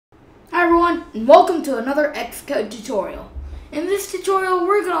everyone, and welcome to another Xcode tutorial. In this tutorial,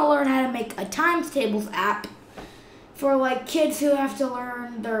 we're going to learn how to make a times tables app for like kids who have to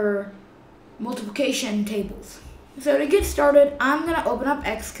learn their multiplication tables. So to get started, I'm going to open up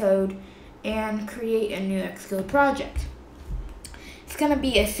Xcode and create a new Xcode project. It's going to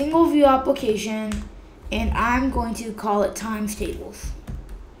be a single view application, and I'm going to call it times tables.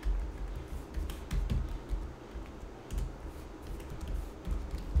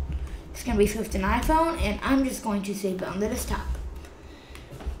 It's going to be Swift and iPhone, and I'm just going to save it on the desktop.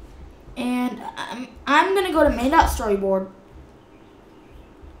 And I'm going to go to main.storyboard,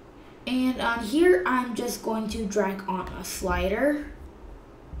 and on here I'm just going to drag on a slider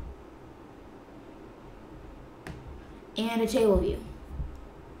and a table view.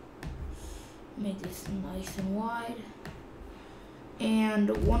 Make this nice and wide.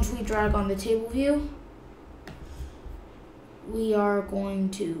 And once we drag on the table view, we are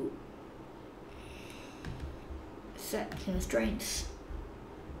going to set constraints.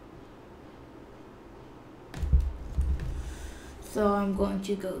 So I'm going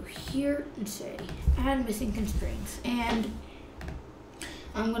to go here and say add missing constraints, and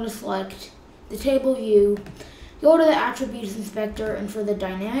I'm going to select the table view, go to the attributes inspector, and for the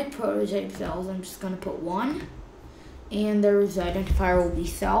dynamic prototype cells I'm just going to put 1, and there's the identifier will be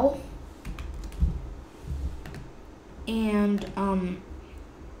cell, and I'm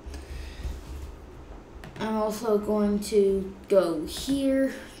also going to go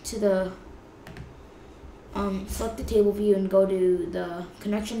here to the select the table view and go to the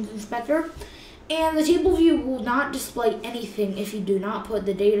connections inspector, and the table view will not display anything if you do not put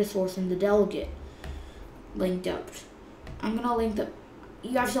the data source and the delegate linked up. I'm gonna link them.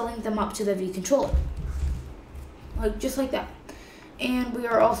 You have to link them up to the view controller, like just like that. And we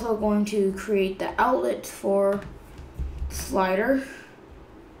are also going to create the outlet for slider.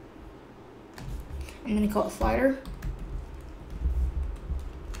 I'm gonna call it slider.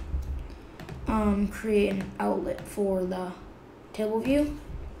 Create an outlet for the table view.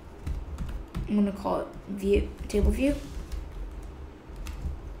 I'm gonna call it table view.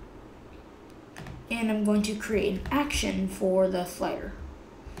 And I'm going to create an action for the slider.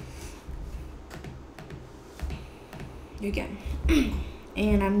 Again.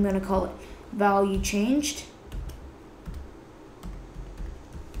 And I'm gonna call it value changed.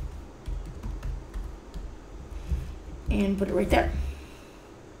 And put it right there.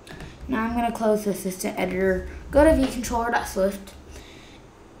 Now I'm going to close the assistant editor, go to vcontroller.swift,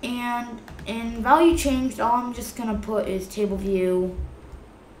 and in value changed, all I'm just going to put is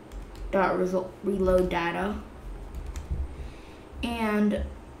tableview.reload data, and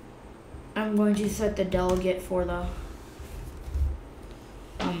I'm going to set the delegate for the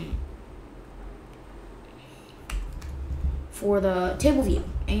table view,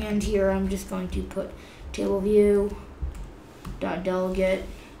 and here I'm just going to put tableview.delegate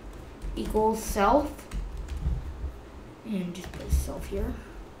equals self, and just put self here.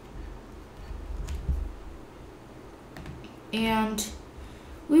 And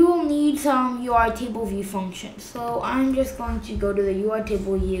we will need some UI table view functions. So I'm just going to go to the UI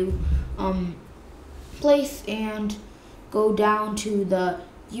table view place and go down to the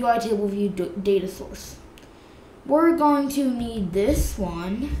UI table view data source. We're going to need this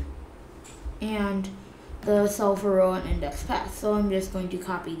one and the cell for row and index path. So I'm just going to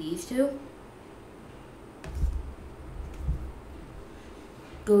copy these two.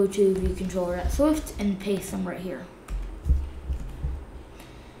 Go to vcontroller.swift and paste them right here.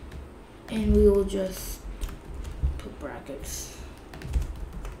 And we will just put brackets.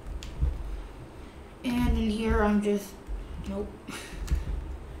 And in here I'm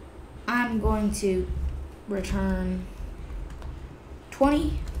going to return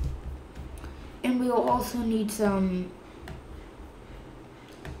 20. And we will also need a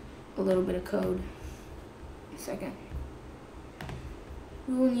little bit of code. A second.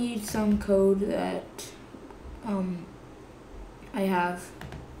 We will need some code that I have.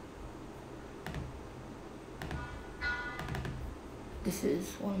 This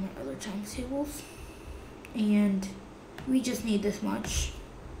is one of my other times tables, and we just need this much.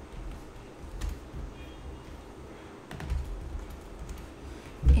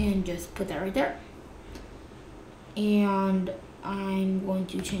 And just put that right there. And I'm going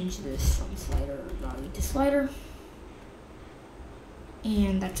to change this from slider value to slider.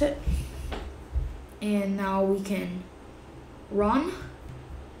 And that's it. And now we can run.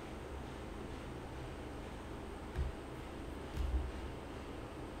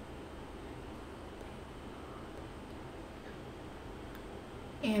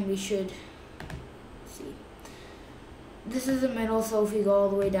 And we should see. this is the middle, so if we go all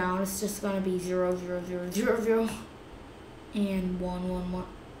the way down, it's just gonna be 0, 0, 0, 0, 0, and 1, 1, 1,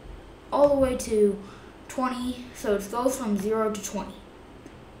 all the way to 20. So it goes from 0 to 20.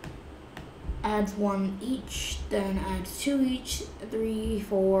 Adds 1 each, then adds 2 each, 3,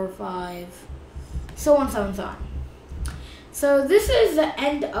 4, 5, so on, so on, so on. So this is the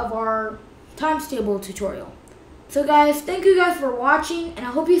end of our times table tutorial. So guys, thank you guys for watching, and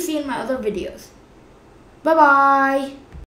I hope you see in my other videos. Bye bye.